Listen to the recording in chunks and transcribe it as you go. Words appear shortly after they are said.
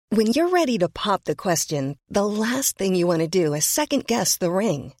When you're ready to pop the question, the last thing you want to do is second-guess the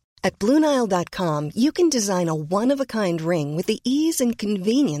ring. At BlueNile.com, you can design a one-of-a-kind ring with the ease and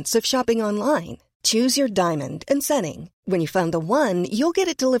convenience of shopping online. Choose your diamond and setting. When you find the one, you'll get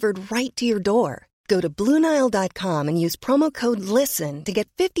it delivered right to your door. Go to BlueNile.com and use promo code LISTEN to get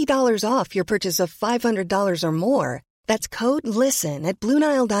 $50 off your purchase of $500 or more. That's code LISTEN at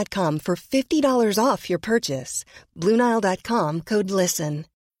BlueNile.com for $50 off your purchase. BlueNile.com, code LISTEN.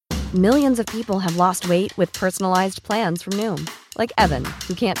 Millions of people have lost weight with personalized plans from Noom. Like Evan,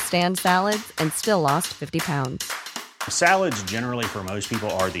 who can't stand salads and still lost 50 pounds. Salads generally for most people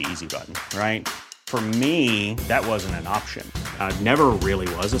are the easy button, right? For me, that wasn't an option. I never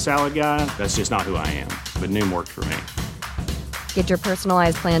really was a salad guy. That's just not who I am. But Noom worked for me. Get your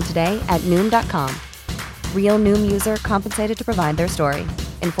personalized plan today at Noom.com. Real Noom user compensated to provide their story.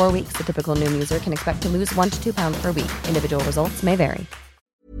 In 4 weeks, the typical Noom user can expect to lose 1 to 2 pounds per week. Individual results may vary.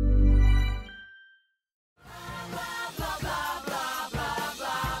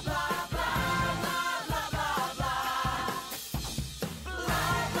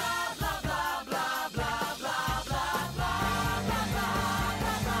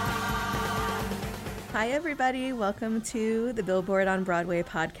 Hi, everybody. Welcome to the Billboard on Broadway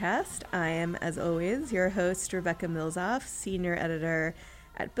podcast. I am, as always, your host, Rebecca Milzoff, senior editor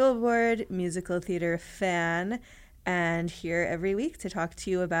at Billboard, musical theater fan, and here every week to talk to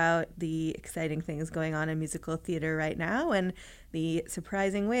you about the exciting things going on in musical theater right now and the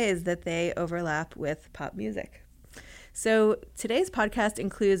surprising ways that they overlap with pop music. So today's podcast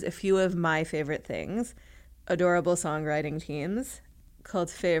includes a few of my favorite things: adorable songwriting teams,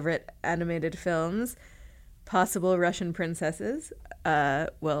 cult favorite animated films, possible Russian princesses.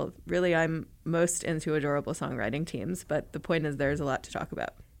 Well, really, I'm most into adorable songwriting teams, but the point is there's a lot to talk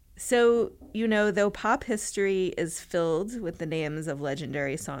about. So, though pop history is filled with the names of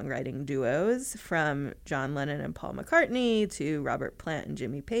legendary songwriting duos, from John Lennon and Paul McCartney to Robert Plant and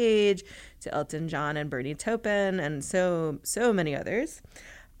Jimmy Page to Elton John and Bernie Taupin and so many others,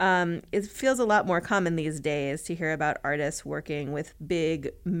 it feels a lot more common these days to hear about artists working with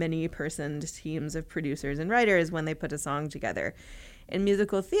big, many-personed teams of producers and writers when they put a song together. In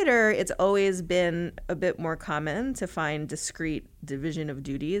musical theater, it's always been a bit more common to find discrete division of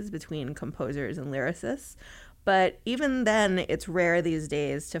duties between composers and lyricists. But even then, it's rare these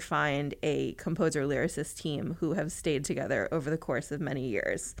days to find a composer-lyricist team who have stayed together over the course of many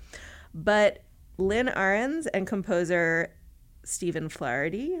years. But Lynn Ahrens and composer Stephen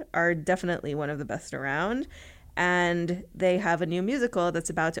Flaherty are definitely one of the best around, and they have a new musical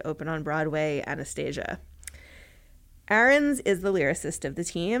that's about to open on Broadway, Anastasia. Ahrens is the lyricist of the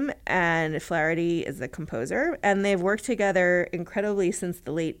team, and Flaherty is the composer, and they've worked together incredibly since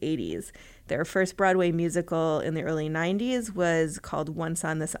the late 80s. Their first Broadway musical in the early 90s was called Once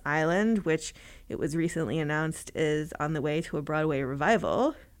on This Island, which it was recently announced is on the way to a Broadway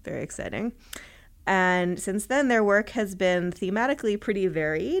revival. Very exciting. And since then, their work has been thematically pretty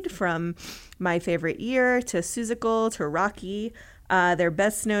varied, from My Favorite Year to Seussical to Rocky. Their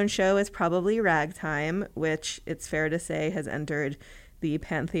best known show is probably Ragtime, which it's fair to say has entered the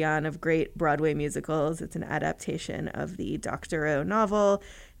pantheon of great Broadway musicals. It's an adaptation of the Dr. O novel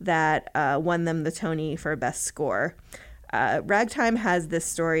that won them the Tony for Best Score. Ragtime has this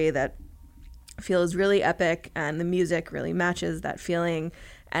story that feels really epic, and the music really matches that feeling.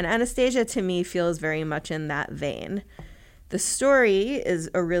 And Anastasia, to me, feels very much in that vein. The story is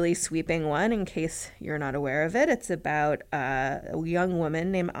a really sweeping one, in case you're not aware of it. It's about a young woman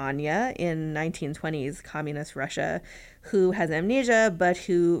named Anya in 1920s communist Russia who has amnesia, but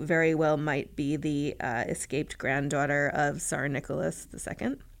who very well might be the escaped granddaughter of Tsar Nicholas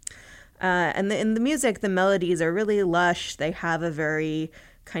II. And in the music, the melodies are really lush. They have a very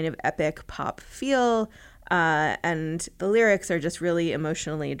kind of epic pop feel. And the lyrics are just really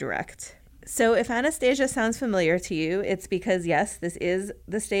emotionally direct. So if Anastasia sounds familiar to you, it's because, yes, this is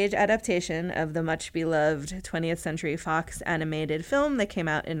the stage adaptation of the much-beloved 20th Century Fox animated film that came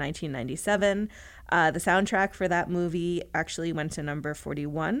out in 1997. The soundtrack for that movie actually went to number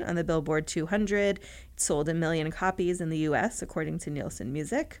 41 on the Billboard 200. It sold 1 million copies in the U.S., according to Nielsen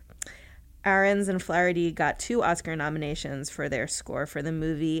Music. Ahrens and Flaherty got 2 Oscar nominations for their score for the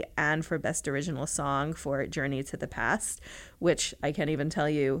movie and for Best Original Song for Journey to the Past, which I can't even tell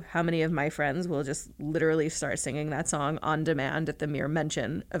you how many of my friends will just literally start singing that song on demand at the mere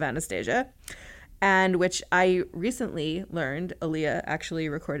mention of Anastasia, and which I recently learned Aaliyah actually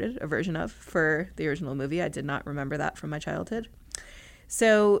recorded a version of for the original movie. I did not remember that from my childhood.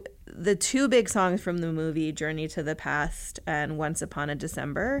 So the 2 big songs from the movie, Journey to the Past and Once Upon a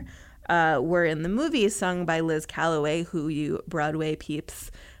December, were in the movie sung by Liz Callaway, who you Broadway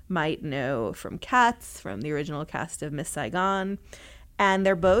peeps might know from Cats, from the original cast of Miss Saigon. And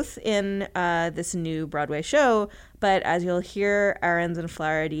they're both in this new Broadway show, but as you'll hear Ahrens and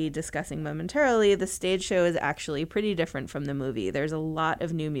Flaherty discussing momentarily, the stage show is actually pretty different from the movie. There's a lot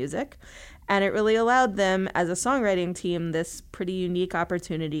of new music, and it really allowed them, as a songwriting team, this pretty unique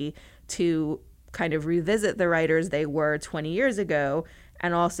opportunity to kind of revisit the writers they were 20 years ago,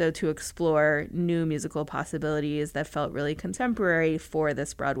 and also to explore new musical possibilities that felt really contemporary for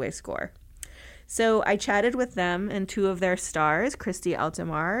this Broadway score. So I chatted with them and two of their stars, Christy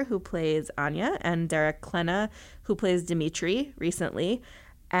Altomar, who plays Anya, and Derek Klena, who plays Dimitri, recently.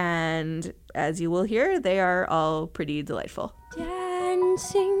 And as you will hear, they are all pretty delightful.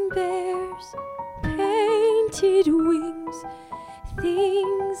 Dancing bears, painted wings,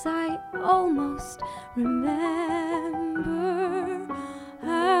 things I almost remember,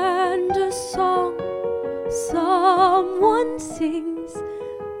 and a song someone sings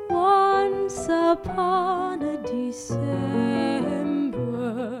once upon a December.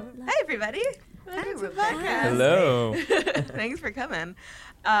 Hi, everybody. Hi, Rebecca. Hello. Thanks for coming.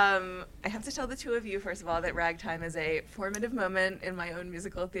 I have to tell the two of you, first of all, that Ragtime is a formative moment in my own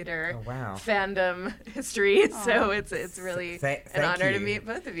musical theater fandom history. Aww. So it's really an honor to meet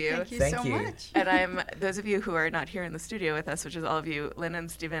both of you. Thank you so much. And those of you who are not here in the studio with us, which is all of you, Lynn and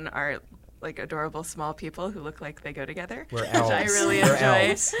Stephen are like adorable small people who look like they go together, We're which elves. I really We're enjoy.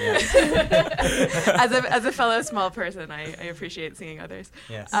 Elves. Yes. As a fellow small person, I appreciate seeing others.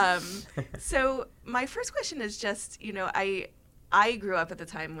 Yes. So my first question is just, I grew up at the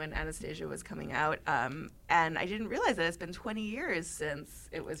time when Anastasia was coming out, and I didn't realize that it's been 20 years since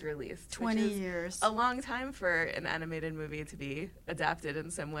it was released. 20 years. A long time for an animated movie to be adapted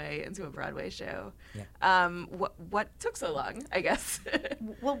in some way into a Broadway show. Yeah. What took so long, I guess?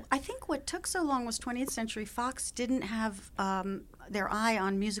 Well, I think what took so long was 20th Century Fox didn't have their eye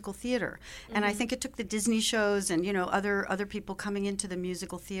on musical theater. Mm-hmm. And I think it took the Disney shows and, other people coming into the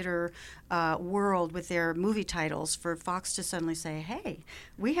musical theater world with their movie titles for Fox to suddenly say, hey,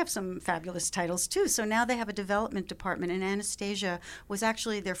 we have some fabulous titles too. So now they have a development department, and Anastasia was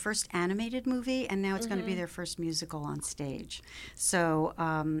actually their first animated movie, and now it's going to be their first musical on stage. So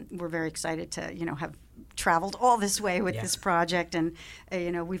we're very excited to, have traveled all this way with this project, and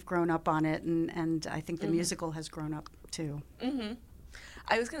we've grown up on it, and I think the musical has grown up too. Mm-hmm.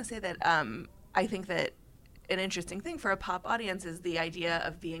 I was going to say that I think that an interesting thing for a pop audience is the idea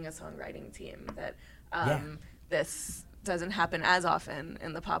of being a songwriting team, that this doesn't happen as often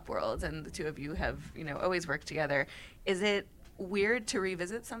in the pop world, and the two of you have always worked together. Is it weird to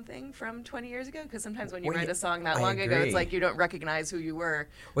revisit something from 20 years ago? Because sometimes when you write a song that long ago, it's like you don't recognize who you were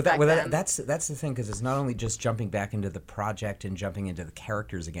back then. That's the thing, because it's not only just jumping back into the project and jumping into the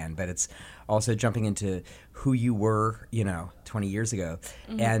characters again, but it's also jumping into who you were, 20 years ago.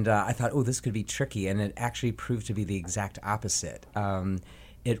 Mm-hmm. And I thought, this could be tricky, and it actually proved to be the exact opposite.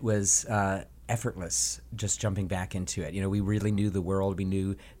 It was effortless, just jumping back into it. We really knew the world, we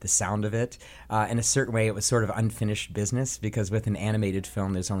knew the sound of it. In a certain way, it was sort of unfinished business, because with an animated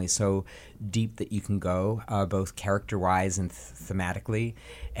film, there's only so deep that you can go, both character-wise and thematically.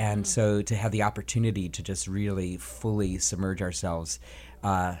 And so to have the opportunity to just really fully submerge ourselves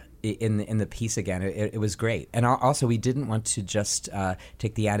in the piece again, it was great. And also, we didn't want to just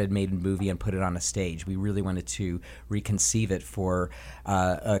take the animated movie and put it on a stage. We really wanted to reconceive it for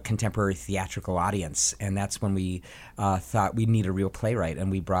a contemporary theatrical audience, and that's when we thought we'd need a real playwright, and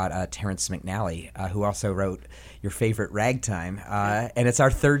we brought Terrence McNally, who also wrote your favorite Ragtime, and it's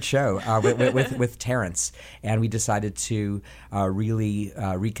our third show with Terrence, and we decided to really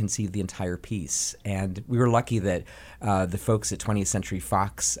reconceive the entire piece. And we were lucky that the folks at 20th Century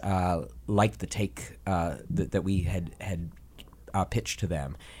Fox liked the take that we had pitched to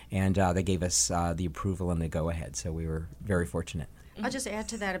them, and they gave us the approval and the go-ahead, so we were very fortunate. I'll just add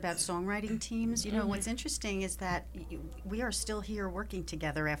to that about songwriting teams. What's interesting is that we are still here working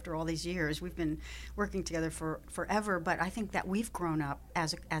together after all these years. We've been working together for forever, but I think that we've grown up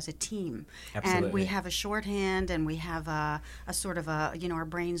as a team. Absolutely. And we have a shorthand, and we have a sort of our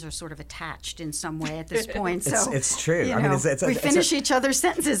brains are sort of attached in some way at this point. So it's true. We finish each other's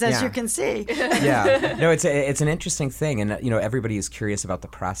sentences, as you can see. Yeah. No, it's an interesting thing, and everybody is curious about the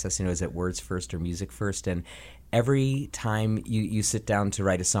process. Is it words first or music first? And every time you sit down to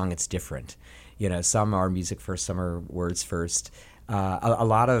write a song, it's different. Some are music first, some are words first. A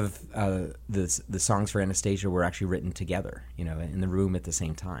lot of the songs for Anastasia were actually written together, in the room at the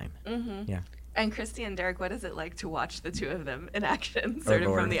same time. Mm-hmm. Yeah. And Christy and Derek, what is it like to watch the two of them in action, sort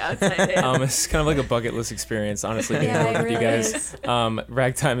of from the outside in? It's kind of like a bucket list experience, honestly, being it with really you guys. is.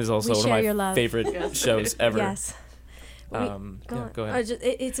 Ragtime is also one of my love. favorite shows ever. Yes. Go ahead.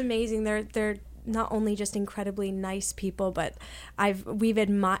 It's amazing. They're not only just incredibly nice people, but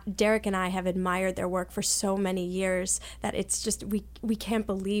Derek and I have admired their work for so many years that it's just we can't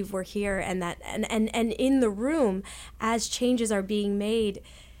believe we're here, and that and in the room as changes are being made,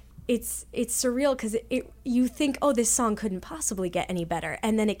 it's surreal because you think, oh, this song couldn't possibly get any better,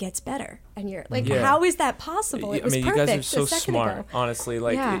 and then it gets better, and you're like, how is that possible? It was perfect. You guys are so smart, ago. honestly.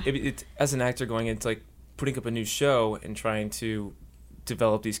 Like it, as an actor going into like putting up a new show and trying to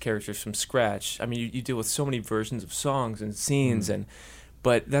develop these characters from scratch. I mean, you deal with so many versions of songs and scenes,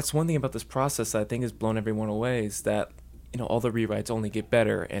 but that's one thing about this process that I think has blown everyone away is that, you know, all the rewrites only get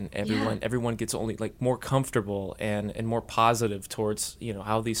better, and everyone gets only like more comfortable and more positive towards, you know,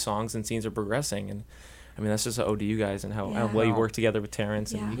 how these songs and scenes are progressing. And I mean, that's just an ode to you guys and how well you work together with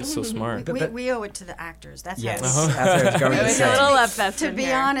Terrence, and you guys are so smart. We owe it to the actors. That's yes. how That's what I was going to say. A little love fest to be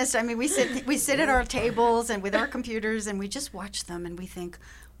honest, I mean, we sit at our tables and with our computers, and we just watch them, and we think,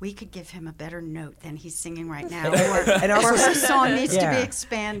 we could give him a better note than he's singing right now, or her song needs to be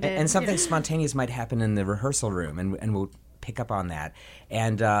expanded. And something spontaneous might happen in the rehearsal room, and we'll pick up on that.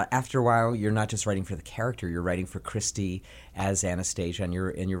 And after a while, you're not just writing for the character, you're writing for Christy as Anastasia, and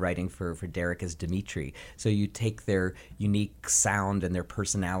you're writing for Derek as Dimitri. So you take their unique sound and their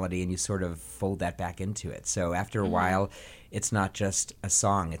personality, and you sort of fold that back into it. So after a while, it's not just a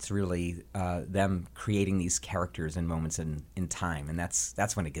song, it's really them creating these characters and moments in time, and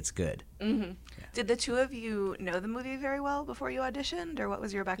that's when it gets good. Mm-hmm. Yeah. Did the two of you know the movie very well before you auditioned, or what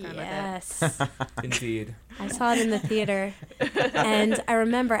was your background with it? Yes. Indeed. I saw it in the theater, and I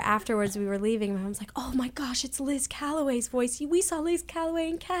remember afterwards we were leaving, and I was like, oh my gosh, it's Liz Calloway's voice. We saw Liz Calloway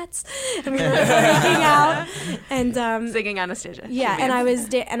in Cats, and we were freaking out. And singing Anastasia. Yeah, and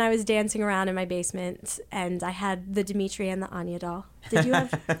I was dancing around in my basement, and I had the Dimitri and the Anya doll. Did you have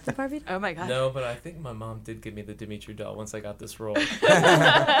the Barbie? Oh my god. No, but I think my mom did give me the Dimitri doll once I got this role.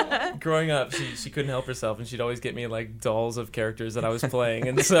 Growing up, she couldn't help herself, and she'd always get me like dolls of characters that I was playing,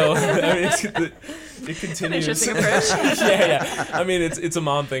 and so I mean, it continues. An interesting approach. yeah. I mean, it's a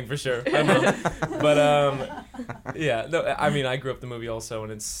mom thing for sure. I know. But no. I mean, I grew up the movie also,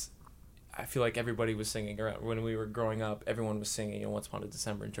 and I feel like everybody was singing around when we were growing up. Everyone was singing, Once Upon a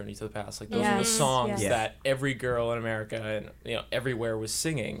December and Journey to the Past. Like those were the songs that every girl in America and everywhere was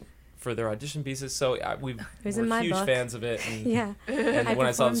singing for their audition pieces. So we were huge fans of it. And, and when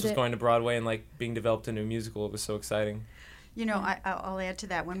I saw this was going to Broadway and like being developed into a musical, it was so exciting. You know, I'll add to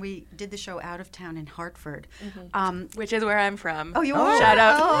that. When we did the show Out of Town in Hartford, which is where I'm from. Oh, you are? Shout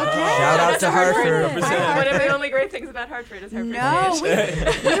out! Oh, okay. Shout out to Hartford. One of the only great things about Hartford is Hartford. No,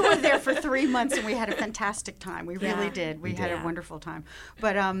 we were there for 3 months, and we had a fantastic time. We really did. We had a wonderful time.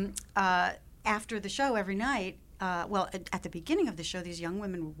 But after the show, every night, at the beginning of the show, these young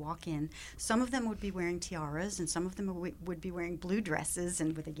women would walk in. Some of them would be wearing tiaras, and some of them would be wearing blue dresses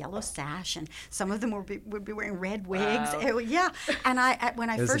and with a yellow sash, and some of them would be wearing red wigs. Wow. And when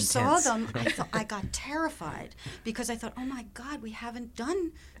I first saw them, I got terrified because I thought, oh my God, we haven't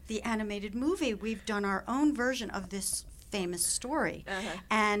done the animated movie. We've done our own version of this famous story.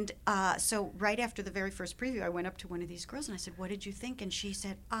 And so right after the very first preview, I went up to one of these girls and I said, what did you think? And she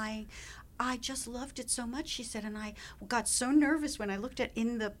said, I just loved it so much, she said, and I got so nervous when I looked at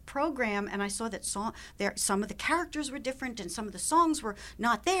in the program and I saw that some of the characters were different and some of the songs were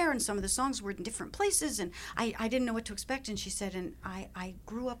not there and some of the songs were in different places, and I didn't know what to expect. And she said, and I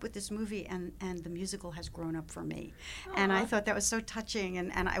grew up with this movie and the musical has grown up for me. Aww. And I thought that was so touching,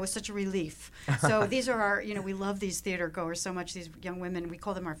 and it was such a relief. So these are our, we love these theater goers so much, these young women. We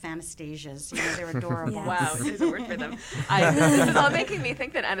call them our Fanastasias. They're adorable. Yes. Wow, there's a word for them. This is all making me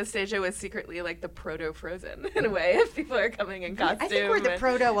think that Anastasia was secretly like the proto-Frozen in a way, if people are coming in costume. I think we're the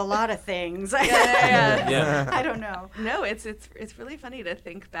proto a lot of things. Yeah. I don't know. No, it's really funny to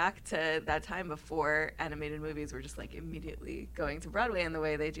think back to that time before animated movies were just like immediately going to Broadway in the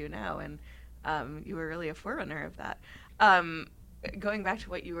way they do now, and you were really a forerunner of that. Going back to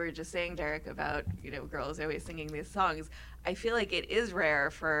what you were just saying, Derek, about girls always singing these songs, I feel like it is rare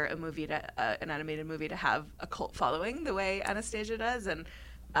for a movie an animated movie to have a cult following the way Anastasia does, and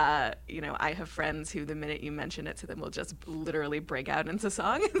I have friends who the minute you mention it to them will just literally break out into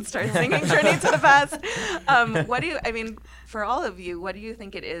song and start singing Journey to the Past. For all of you, what do you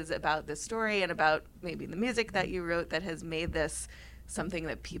think it is about this story and about maybe the music that you wrote that has made this something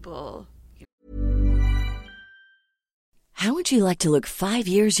that people... How would you like to look 5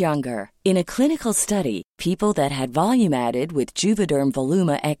 years younger? In a clinical study, people that had volume added with Juvederm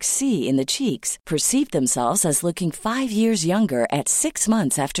Voluma XC in the cheeks perceived themselves as looking 5 years younger at 6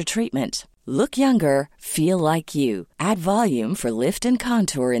 months after treatment. Look younger, feel like you. Add volume for lift and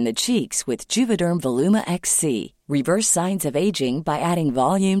contour in the cheeks with Juvederm Voluma XC. Reverse signs of aging by adding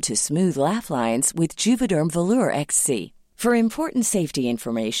volume to smooth laugh lines with Juvederm Volure XC. For important safety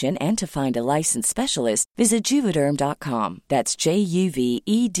information and to find a licensed specialist, visit Juvederm.com. That's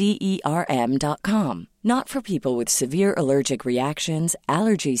JUVEDERM.com. Not for people with severe allergic reactions,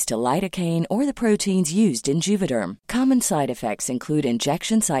 allergies to lidocaine, or the proteins used in Juvederm. Common side effects include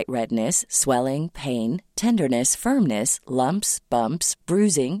injection site redness, swelling, pain, tenderness, firmness, lumps, bumps,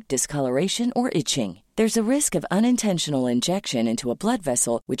 bruising, discoloration, or itching. There's a risk of unintentional injection into a blood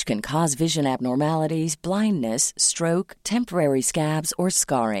vessel, which can cause vision abnormalities, blindness, stroke, temporary scabs, or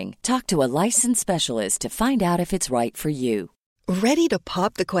scarring. Talk to a licensed specialist to find out if it's right for you. Ready to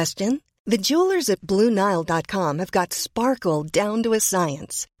pop the question? The jewelers at BlueNile.com have got sparkle down to a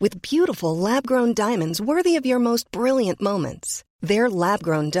science with beautiful lab-grown diamonds worthy of your most brilliant moments. Their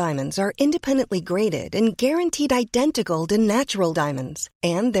lab-grown diamonds are independently graded and guaranteed identical to natural diamonds,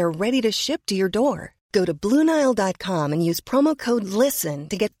 and they're ready to ship to your door. Go to BlueNile.com and use promo code LISTEN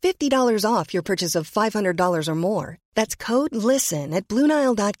to get $50 off your purchase of $500 or more. That's code LISTEN at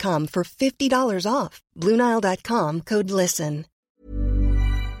BlueNile.com for $50 off. BlueNile.com, code LISTEN.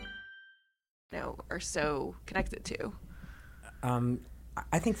 Are so connected to?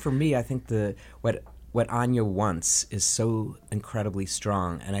 I think for me, what Anya wants is so incredibly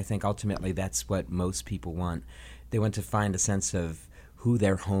strong, and I think ultimately that's what most people want. They want to find a sense of who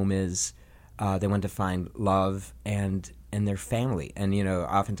their home is. They want to find love and their family. And,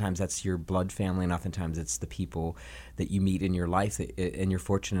 oftentimes that's your blood family, and oftentimes it's the people that you meet in your life, and you're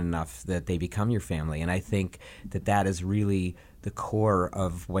fortunate enough that they become your family. And I think that is really the core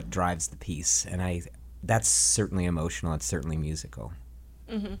of what drives the piece. And that's certainly emotional. It's certainly musical.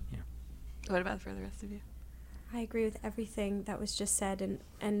 Mm-hmm. Yeah. What about for the rest of you? I agree with everything that was just said.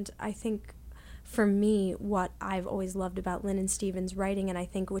 And I think for me, what I've always loved about Lynn and Stephen's writing, and I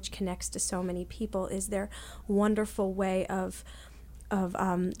think which connects to so many people, is their wonderful way of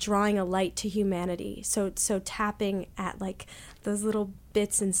drawing a light to humanity. So tapping at like those little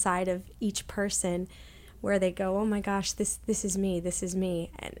bits inside of each person where they go, oh my gosh, this is me,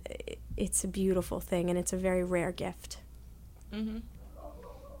 and it's a beautiful thing, and it's a very rare gift. Mm-hmm.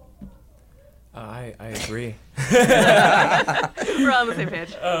 I agree. We're on the same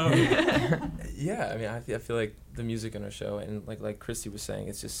page. Yeah, I mean, I feel like the music in our show, and like Christy was saying,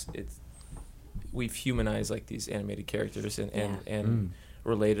 it's we've humanized like these animated characters and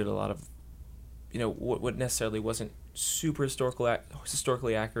related a lot of, what necessarily wasn't super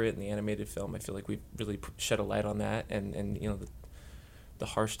historically accurate in the animated film. I feel like we've really shed a light on that, and the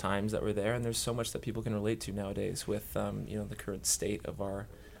harsh times that were there, and there's so much that people can relate to nowadays with the current state of our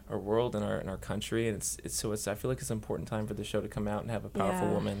world and our country, and it's I feel like it's an important time for the show to come out and have a powerful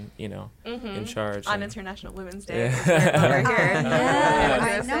woman, in charge on International Women's Day. We're here.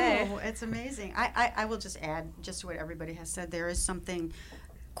 I know, it's amazing. I will just add just to what everybody has said. There is something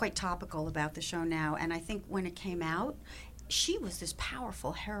quite topical about the show now, and I think when it came out, she was this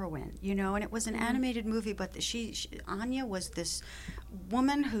powerful heroine, and it was an animated movie, but Anya was this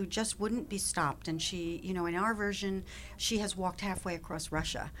woman who just wouldn't be stopped. And she, in our version, she has walked halfway across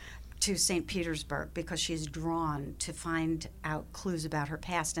Russia to St. Petersburg because she's drawn to find out clues about her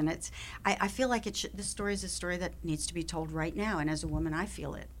past. And I feel like this story is a story that needs to be told right now. And as a woman, I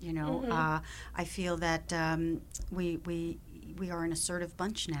feel it, I feel that we are an assertive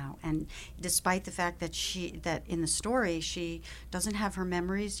bunch now, and despite the fact that in the story she doesn't have her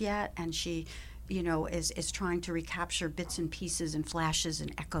memories yet, and she is trying to recapture bits and pieces and flashes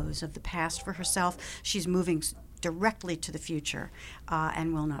and echoes of the past for herself, she's moving directly to the future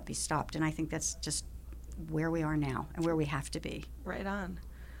and will not be stopped. And I think that's just where we are now and where we have to be. Right on.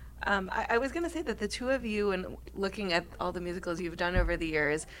 I was going to say that the two of you, and looking at all the musicals you've done over the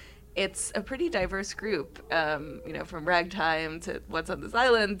years, it's a pretty diverse group, from Ragtime to What's on This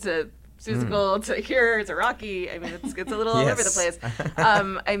Island to Seussical to here to Rocky. I mean, it's a little all over the place.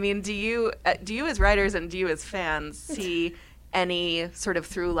 I mean, do you as writers and do you as fans see any sort of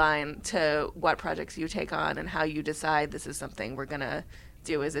through line to what projects you take on and how you decide this is something we're going to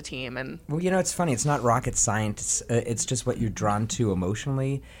do as a team? And well, it's funny. It's not rocket science. It's just what you're drawn to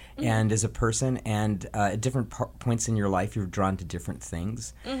emotionally and as a person. And at different points in your life, you're drawn to different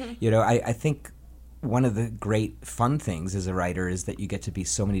things. Mm-hmm. I think one of the great fun things as a writer is that you get to be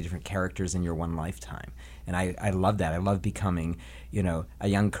so many different characters in your one lifetime. And I love that. I love becoming, a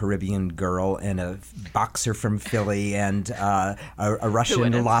young Caribbean girl and a boxer from Philly and a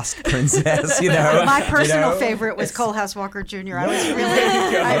Russian lost princess, My personal favorite was Coalhouse Walker Jr. I really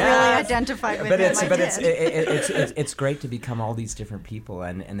identified with him. But it's great to become all these different people,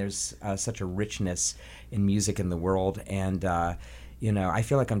 and there's such a richness in music in the world, and I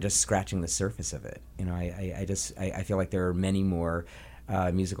feel like I'm just scratching the surface of it. I feel like there are many more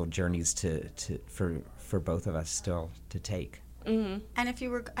musical journeys for both of us still to take. Mm-hmm. And if you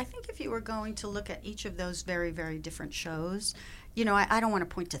were going to look at each of those very, very different shows, I don't want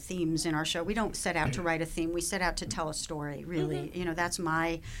to point to themes in our show. We don't set out to write a theme. We set out to tell a story, really. Mm-hmm. That's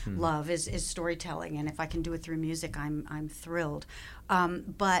my love is storytelling. And if I can do it through music, I'm thrilled.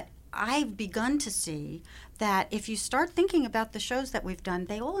 But I've begun to see that if you start thinking about the shows that we've done,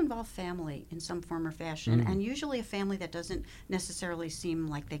 they all involve family in some form or fashion, and usually a family that doesn't necessarily seem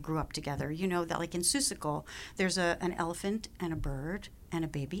like they grew up together. That like in Seussical, there's an elephant and a bird and a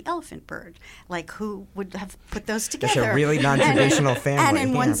baby elephant bird. Like, who would have put those together? That's a really non-traditional family. And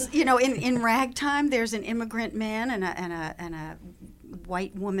in one's, in Ragtime, there's an immigrant man and a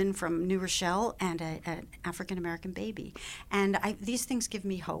white woman from New Rochelle and an African-American baby. And these things give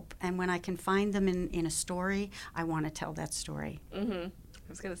me hope. And when I can find them in a story, I want to tell that story. Mm-hmm.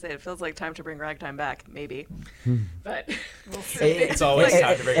 I was going to say, it feels like time to bring Ragtime back, maybe. But we'll see. It's always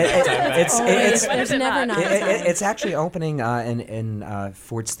time to bring Ragtime back. There's never not time. It's actually opening in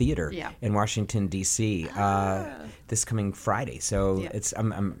Ford's Theater in Washington, D.C. This coming Friday. So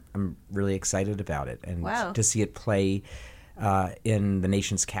I'm really excited about it. And to see it play in the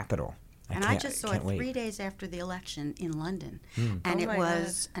nation's capital. I just saw it 3 days after the election in London, and it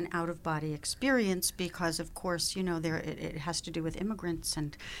was an out-of-body experience because, of course, it has to do with immigrants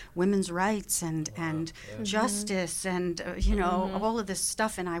and women's rights and justice and all of this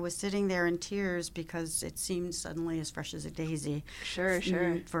stuff. And I was sitting there in tears because it seemed suddenly as fresh as a daisy. Sure.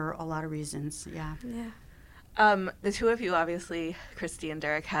 For a lot of reasons. Yeah. The two of you, obviously, Christy and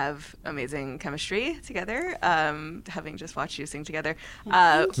Derek, have amazing chemistry together. Having just watched you sing together,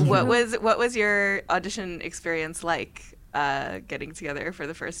 what was your audition experience like? Getting together for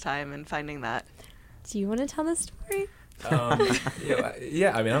the first time and finding that. Do you want to tell the story?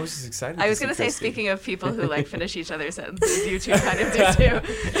 Yeah. I mean, I was just excited. I was going to say, speaking of people who finish each other's sentences, you two kind of do too.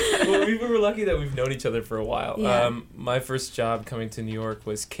 Well, we were lucky that we've known each other for a while. Yeah. My first job coming to New York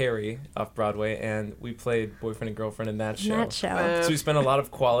was Carrie off Broadway, and we played boyfriend and girlfriend in that show. So we spent a lot of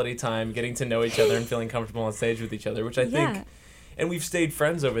quality time getting to know each other and feeling comfortable on stage with each other, which I think. And we've stayed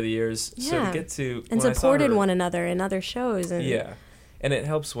friends over the years, so to get to and supported one another in other shows. And And it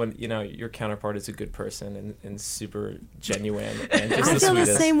helps when, your counterpart is a good person and super genuine and just I the feel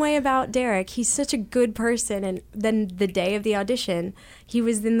sweetest. the same way about Derek. He's such a good person. And then the day of the audition, he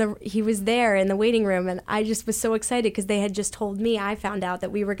was there in the waiting room, and I just was so excited because they had just told me. I found out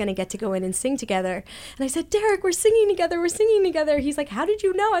that we were going to get to go in and sing together. And I said, Derek, we're singing together. He's like, how did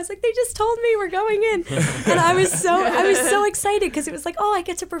you know? I was like, they just told me we're going in. And I was so excited because it was like, I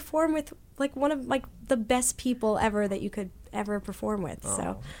get to perform with one of the best people ever that you could ever perform with.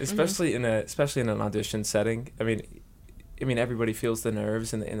 So especially in an audition setting. I mean everybody feels the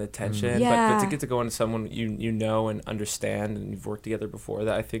nerves and the tension, but to get to go into someone you know and understand and you've worked together before,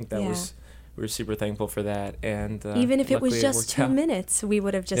 that I think that was, we were super thankful for that. And even if it was just 2 out. minutes, we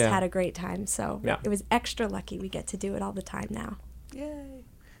would have just had a great time. So it was extra lucky we get to do it all the time now. Yay.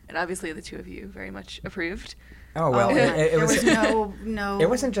 And obviously the two of you very much approved. Oh, well, it was no. It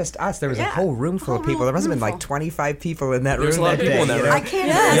wasn't just us. There was a whole room full of people. There must have been 25 people in that room. There's a lot of people in that room. I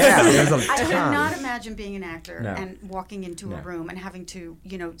can't. I cannot imagine being an actor and walking into a room and having to,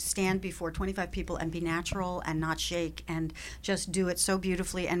 stand before 25 people and be natural and not shake and just do it so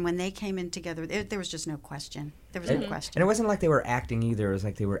beautifully. And when they came in together, there was just no question. There was no question. And it wasn't like they were acting either. It was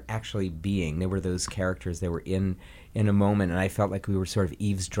like they were actually being. They were those characters. They were in a moment, and I felt like we were sort of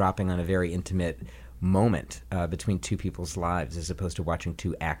eavesdropping on a very intimate moment between two people's lives as opposed to watching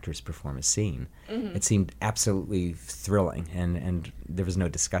two actors perform a scene. Mm-hmm. It seemed absolutely thrilling, and there was no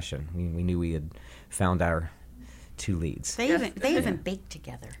discussion. We knew we had found our two leads. They even baked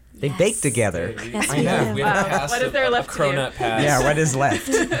together. They baked together. Yes, I know. We had a pass What is there left a cronut pass. Yeah, what is left?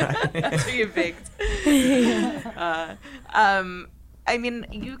 After you baked. I mean,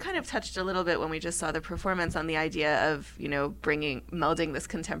 you kind of touched a little bit when we just saw the performance on the idea of, melding this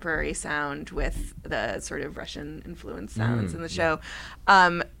contemporary sound with the sort of Russian influenced sounds in the show.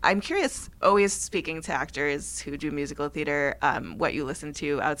 I'm curious, always speaking to actors who do musical theater, what you listen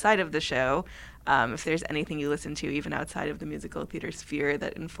to outside of the show, if there's anything you listen to even outside of the musical theater sphere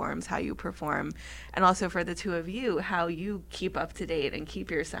that informs how you perform, and also for the two of you, how you keep up to date and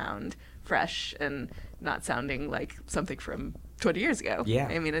keep your sound fresh and not sounding like something from 20 years ago. Yeah.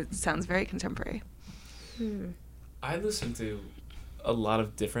 I mean, it sounds very contemporary. I listen to a lot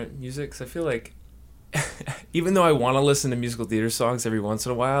of different music, 'cause I feel like even though I want to listen to musical theater songs every once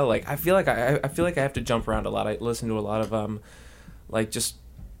in a while, I feel like I have to jump around a lot. I listen to a lot of just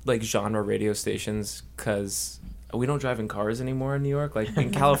genre radio stations, 'cause we don't drive in cars anymore in New York. Like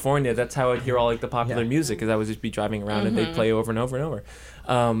in California, that's how I'd hear all like the popular music, because I would just be driving around and they'd play over and over and over.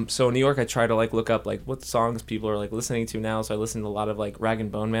 So in New York, I try to like look up like what songs people are like listening to now. So I listen to a lot of like Rag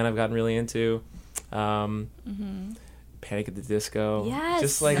and Bone Man. I've gotten really into. Panic at the Disco. Yes.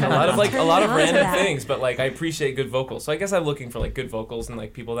 Just like a lot of random things, but like I appreciate good vocals. So I guess I'm looking for like good vocals and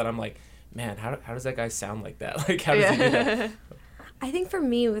like people that I'm like, man, how does that guy sound like that? Like how does he do that? I think for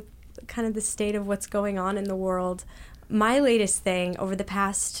me, with kind of the state of what's going on in the world, my latest thing over the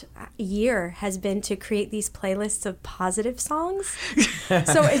past year has been to create these playlists of positive songs.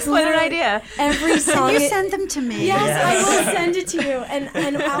 So it's what an literally idea. Every song. Can you send them to me? Yes, I will send it to you.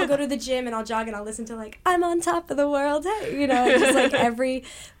 And I'll go to the gym and I'll jog and I'll listen to like I'm on top of the world. Hey, you know, just like every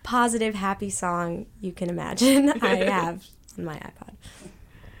positive, happy song you can imagine I have on my iPod.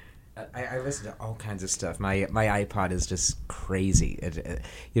 I listen to all kinds of stuff. My iPod is just crazy.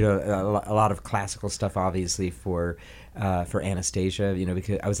 A lot of classical stuff, obviously for Anastasia.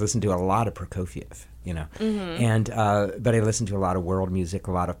 Because I was listening to a lot of Prokofiev. And but I listened to a lot of world music,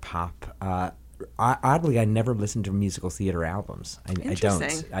 a lot of pop. Oddly, I never listened to musical theater albums. I don't. I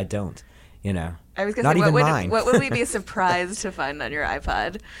was not gonna say, even mine. what would we be surprised to find on your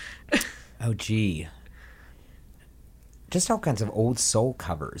iPod? Oh, gee. Just all kinds of old soul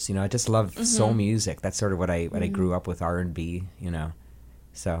covers, I just love soul music. That's sort of what I grew up with, R&B,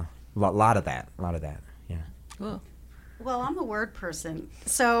 So a lot of that, yeah. Cool. Well, I'm a word person,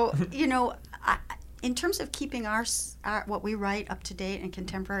 so in terms of keeping our what we write up to date and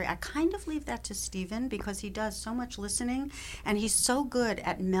contemporary, I kind of leave that to Stephen, because he does so much listening, and he's so good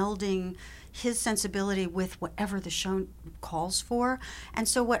at melding his sensibility with whatever the show calls for. And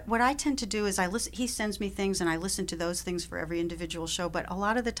so what I tend to do is he sends me things and I listen to those things for every individual show, but a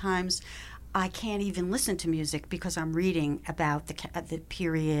lot of the times I can't even listen to music because I'm reading about the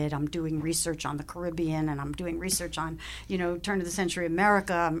period. I'm doing research on the Caribbean, and I'm doing research on, turn of the century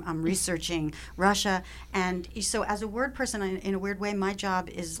America. I'm researching Russia. And so as a word person, in a weird way, my job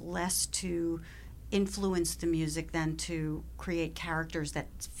is less to influence the music than to create characters that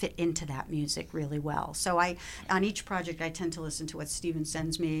fit into that music really well. So on each project, I tend to listen to what Stephen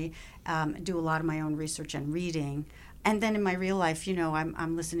sends me, do a lot of my own research and reading. And then in my real life,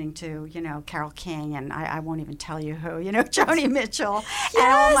 I'm listening to, Carole King, and I won't even tell you who, Joni Mitchell,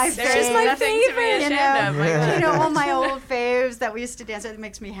 and all my faves. There's nothing to be ashamed of. All my old faves that we used to dance. It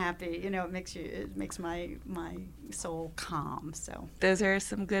makes me happy. It makes my soul calm. So those are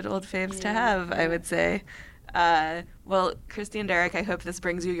some good old faves to have, I would say. Well, Christy and Derek, I hope this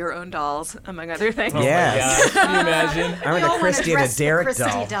brings you your own dolls, among other things. Yes. Can you imagine? I'm in a Christy and a Derek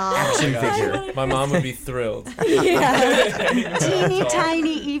doll action figure. My mom would be thrilled. Teeny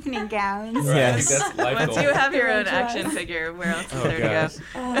tiny evening gowns. Right. Yes. I think that's life Once goal. you have your own action figure, where else is there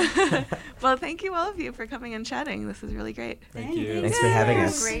to go? Well, thank you all of you for coming and chatting. This is really great. Thank you. Thanks for having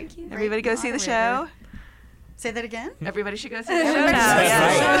us. Great. Everybody go see the show. Say that again? Everybody should go see the show Everybody now. should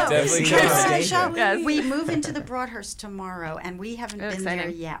Yeah. Definitely Show. go. Show. Yes. We move into the Broadhurst tomorrow, and we haven't been exciting. there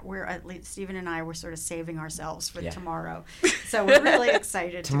yet. We're at least Stephen and I were sort of saving ourselves for tomorrow, so we're really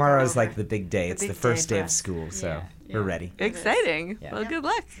excited. Tomorrow is to go like over. the big day. It's the first day of school, so we're ready. Exciting. Yeah. Well, good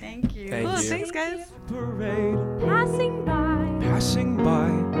luck. Thank you. Thank Cool. you. Thanks, guys. Parade Passing by,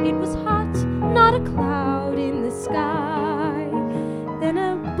 it was hot, not a cloud in the sky. Then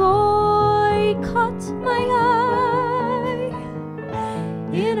a boy caught my eye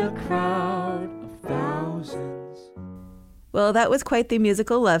in a crowd of thousands. Well, that was quite the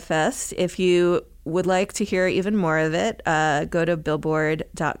musical love fest. If you would like to hear even more of it, go to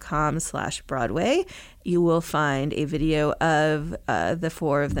billboard.com/Broadway. You will find a video of the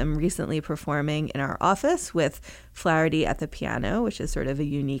four of them recently performing in our office with Flaherty at the piano, which is sort of a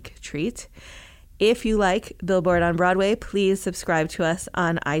unique treat. If you like Billboard on Broadway, please subscribe to us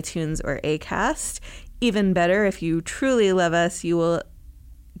on iTunes or Acast. Even better, if you truly love us, you will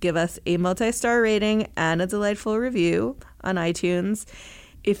give us a multi-star rating and a delightful review on iTunes.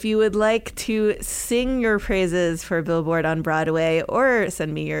 If you would like to sing your praises for Billboard on Broadway or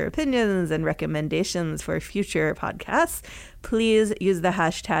send me your opinions and recommendations for future podcasts, please use the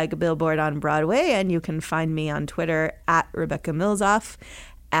hashtag Billboard on Broadway, and you can find me on Twitter at Rebecca Milzoff.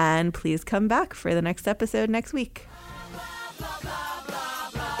 And please come back for the next episode next week.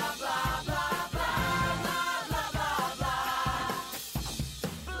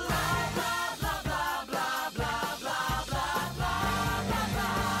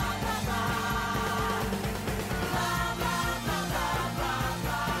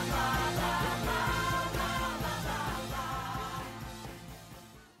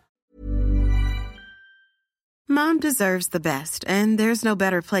 Mom deserves the best, and there's no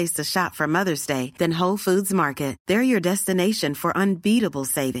better place to shop for Mother's Day than Whole Foods Market. They're your destination for unbeatable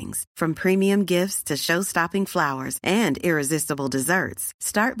savings, from premium gifts to show-stopping flowers and irresistible desserts.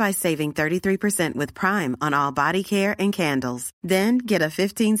 Start by saving 33% with Prime on all body care and candles. Then get a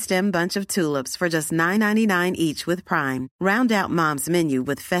 15-stem bunch of tulips for just $9.99 each with Prime. Round out Mom's menu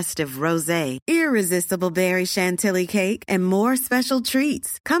with festive rosé, irresistible berry chantilly cake, and more special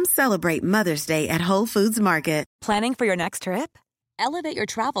treats. Come celebrate Mother's Day at Whole Foods Market. Planning for your next trip? Elevate your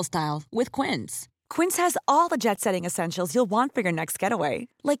travel style with Quince. Quince has all the jet-setting essentials you'll want for your next getaway,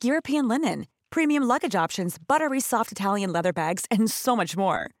 like European linen, premium luggage options, buttery soft Italian leather bags, and so much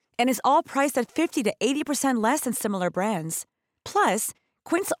more. And is all priced at 50 to 80% less than similar brands. Plus,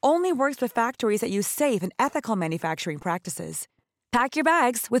 Quince only works with factories that use safe and ethical manufacturing practices. Pack your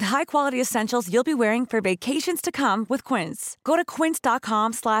bags with high-quality essentials you'll be wearing for vacations to come with Quince. Go to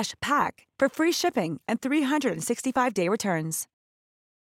quince.com/pack for free shipping and 365-day returns.